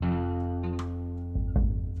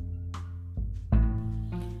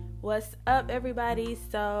What's up, everybody?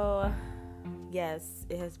 So, yes,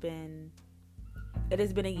 it has been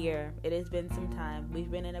a year. It has been some time. We've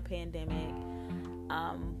been in a pandemic.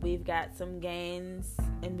 We've got some gains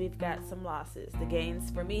and we've got some losses. The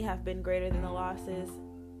gains for me have been greater than the losses,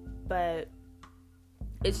 but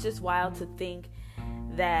it's just wild to think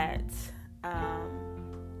that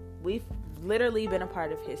we've literally been a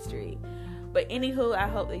part of history. But anywho, I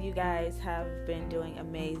hope that you guys have been doing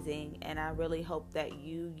amazing, and I really hope that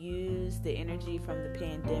you use the energy from the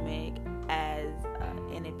pandemic as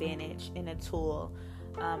an advantage and a tool.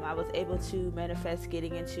 I was able to manifest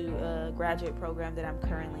getting into a graduate program that I'm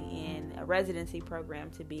currently in, a residency program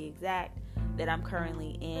to be exact, that I'm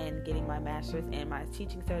currently in, getting my master's and my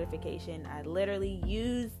teaching certification. I literally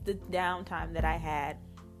used the downtime that I had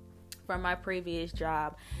from my previous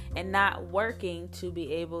job and not working to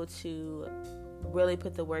be able to really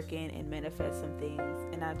put the work in and manifest some things.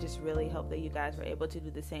 And I just really hope that you guys were able to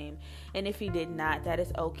do the same. And if you did not, that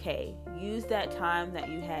is okay. Use that time that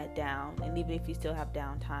you had down, and even if you still have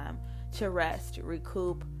downtime, to rest,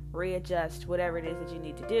 recoup, readjust, whatever it is that you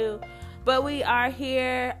need to do. But we are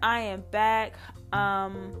here. I am back.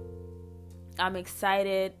 I'm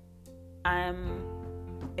excited. I'm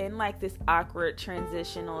in like this awkward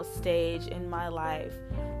transitional stage in my life,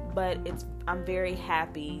 but I'm very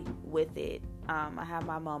happy with it. I have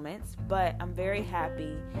my moments, but I'm very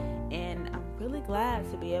happy, and I'm really glad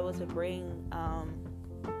to be able to bring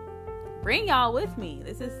y'all with me.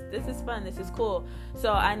 This is fun. This is cool.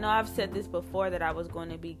 So I know I've said this before, that I was going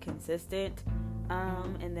to be consistent,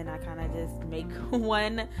 and then I kind of just make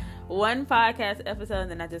one podcast episode,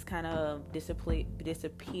 and then I just kind of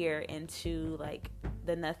disappear into like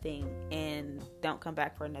the nothing and don't come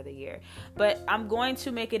back for another year. But I'm going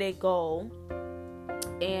to make it a goal,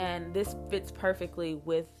 and this fits perfectly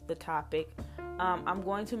with the topic. I'm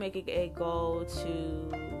going to make it a goal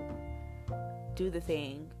to do the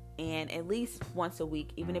thing, and at least once a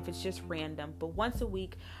week, even if it's just random, but once a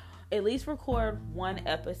week, at least record one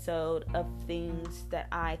episode of things that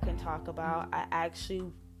I can talk about. I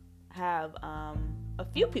actually have a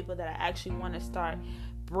few people that I actually want to start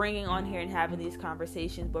bringing on here and having these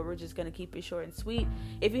conversations, but we're just going to keep it short and sweet.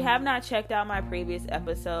 If you have not checked out my previous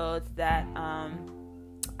episodes that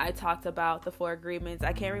I talked about the 4 agreements,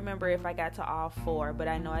 I can't remember if I got to all 4, but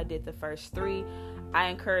I know I did the first 3. I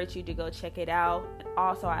encourage you to go check it out.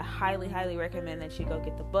 Also, I highly recommend that you go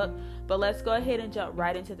get the book. But let's go ahead and jump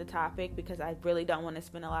right into the topic, because I really don't want to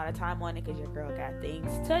spend a lot of time on it, because your girl got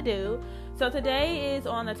things to do. So today is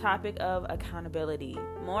on the topic of accountability,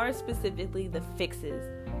 more specifically the fixes.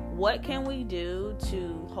 What can we do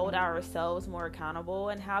to hold ourselves more accountable,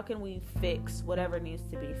 and how can we fix whatever needs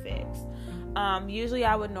to be fixed? Usually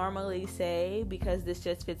I would normally say, because this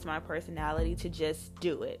just fits my personality, to just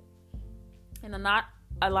do it. And not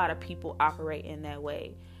a lot of people operate in that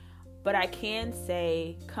way. But I can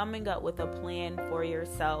say, coming up with a plan for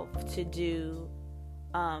yourself to do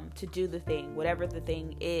the thing, whatever the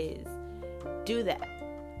thing is, do that.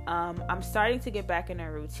 I'm starting to get back in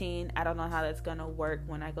a routine. I don't know how that's going to work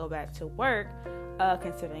when I go back to work,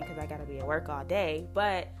 considering because I got to be at work all day.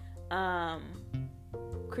 But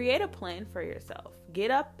create a plan for yourself.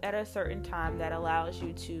 Get up at a certain time that allows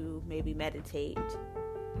you to maybe meditate,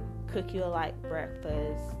 cook you a light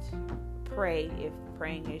breakfast, pray if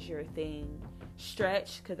praying is your thing,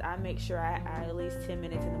 stretch, because I make sure I at least 10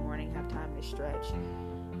 minutes in the morning have time to stretch.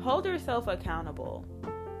 Hold yourself accountable.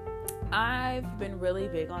 I've been really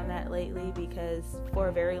big on that lately, because for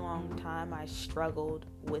a very long time I struggled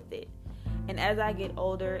with it. And as I get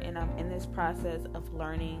older and I'm in this process of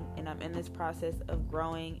learning, and I'm in this process of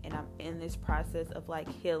growing, and I'm in this process of like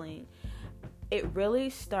healing, it really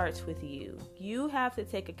starts with you. You have to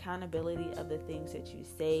take accountability of the things that you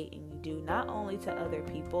say and you do, not only to other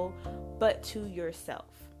people, but to yourself.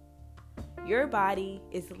 Your body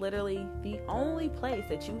is literally the only place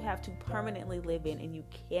that you have to permanently live in, and you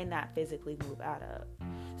cannot physically move out of.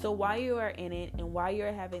 So while you are in it, and while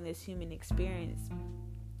you're having this human experience,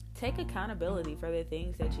 take accountability for the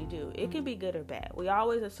things that you do. It can be good or bad. We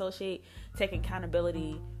always associate taking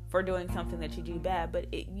accountability for doing something that you do bad,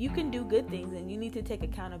 but you can do good things, and you need to take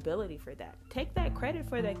accountability for that. Take that credit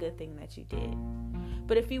for that good thing that you did.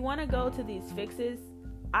 But if you want to go to these fixes,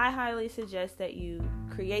 I highly suggest that you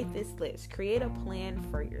create this list. Create a plan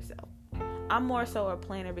for yourself. I'm more so a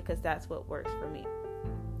planner, because that's what works for me.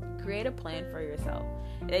 Create a plan for yourself.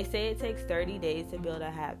 They say it takes 30 days to build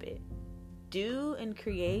a habit. Do and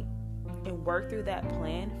create and work through that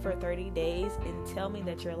plan for 30 days and tell me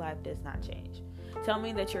that your life does not change. Tell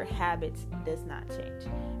me that your habits does not change.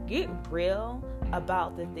 Get real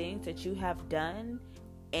about the things that you have done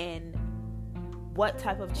and what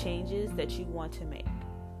type of changes that you want to make.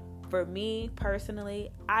 For me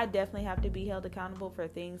personally, I definitely have to be held accountable for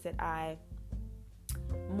things that I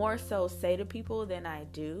more so say to people than I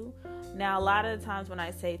do. Now, a lot of the times when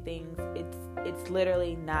I say things, it's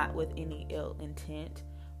literally not with any ill intent,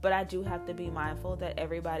 but I do have to be mindful that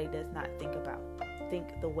everybody does not think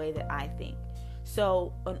the way that I think.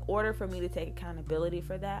 So in order for me to take accountability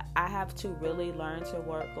for that, I have to really learn to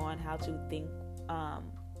work on how to think,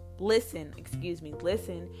 listen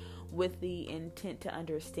with the intent to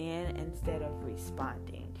understand instead of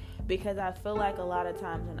responding. Because I feel like a lot of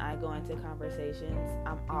times when I go into conversations,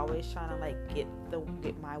 I'm always trying to like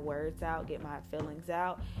get my words out, get my feelings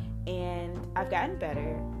out, and I've gotten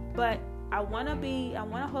better, but I want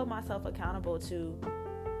to hold myself accountable to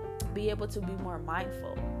be able to be more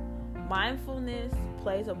mindful. Mindfulness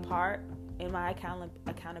plays a part in my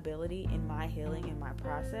accountability, in my healing, in my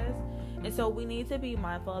process. And so we need to be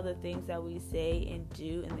mindful of the things that we say and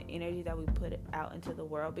do and the energy that we put out into the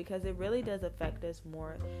world, because it really does affect us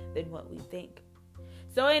more than what we think.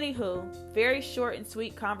 So anywho, very short and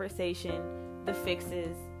sweet conversation. The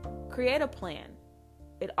fixes: create a plan.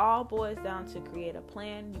 It all boils down to create a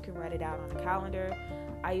plan. You can write it out on a calendar.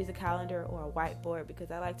 I use a calendar or a whiteboard because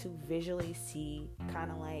I like to visually see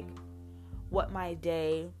kind of like what my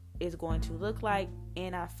day is going to look like,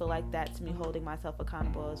 and I feel like that's me holding myself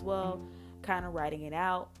accountable as well, kind of writing it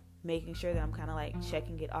out, making sure that I'm kind of like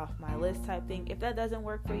checking it off my list type thing. If that doesn't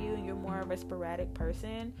work for you and you're more of a sporadic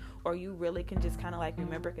person, or you really can just kind of like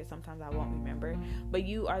remember, because sometimes I won't remember, but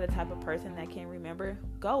you are the type of person that can remember,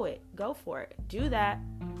 go for it. Do that.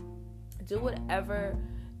 Do whatever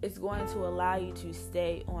is going to allow you to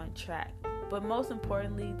stay on track. But most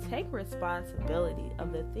importantly, take responsibility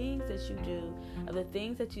of the things that you do, of the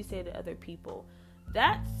things that you say to other people.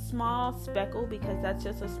 That small speckle, because that's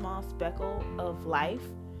just a small speckle of life,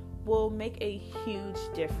 will make a huge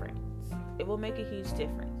difference. It will make a huge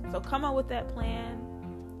difference. So come up with that plan,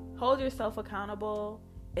 hold yourself accountable,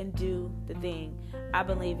 and do the thing. I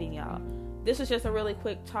believe in y'all. This was just a really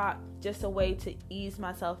quick talk, just a way to ease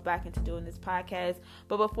myself back into doing this podcast.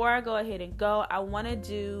 But before I go ahead and go, I want to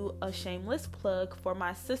do a shameless plug for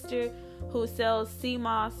my sister who sells sea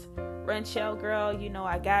moss. Ranchelle girl, you know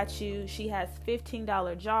I got you. She has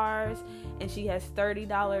 $15 jars and she has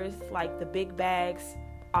 $30 like the big bags.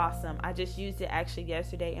 Awesome. I just used it actually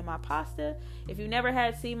yesterday in my pasta. If you've never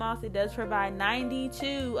had sea moss, it does provide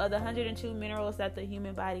 92 of the 102 minerals that the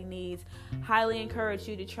human body needs. Highly encourage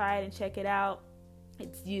you to try it and check it out.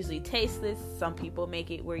 It's usually tasteless. Some people make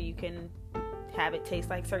it where you can have it taste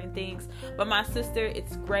like certain things, but my sister,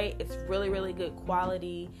 it's great. It's really, really good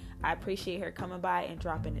quality. I appreciate her coming by and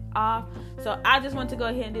dropping it off. So I just want to go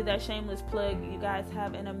ahead and do that shameless plug. You guys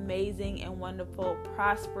have an amazing and wonderful,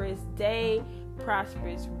 prosperous day,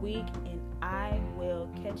 prosperous week, and I will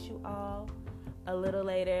catch you all a little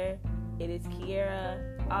later. It is Kiera,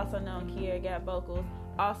 also known Kiera Got Vocals,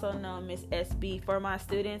 also known Miss SB for my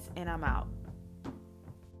students, and I'm out.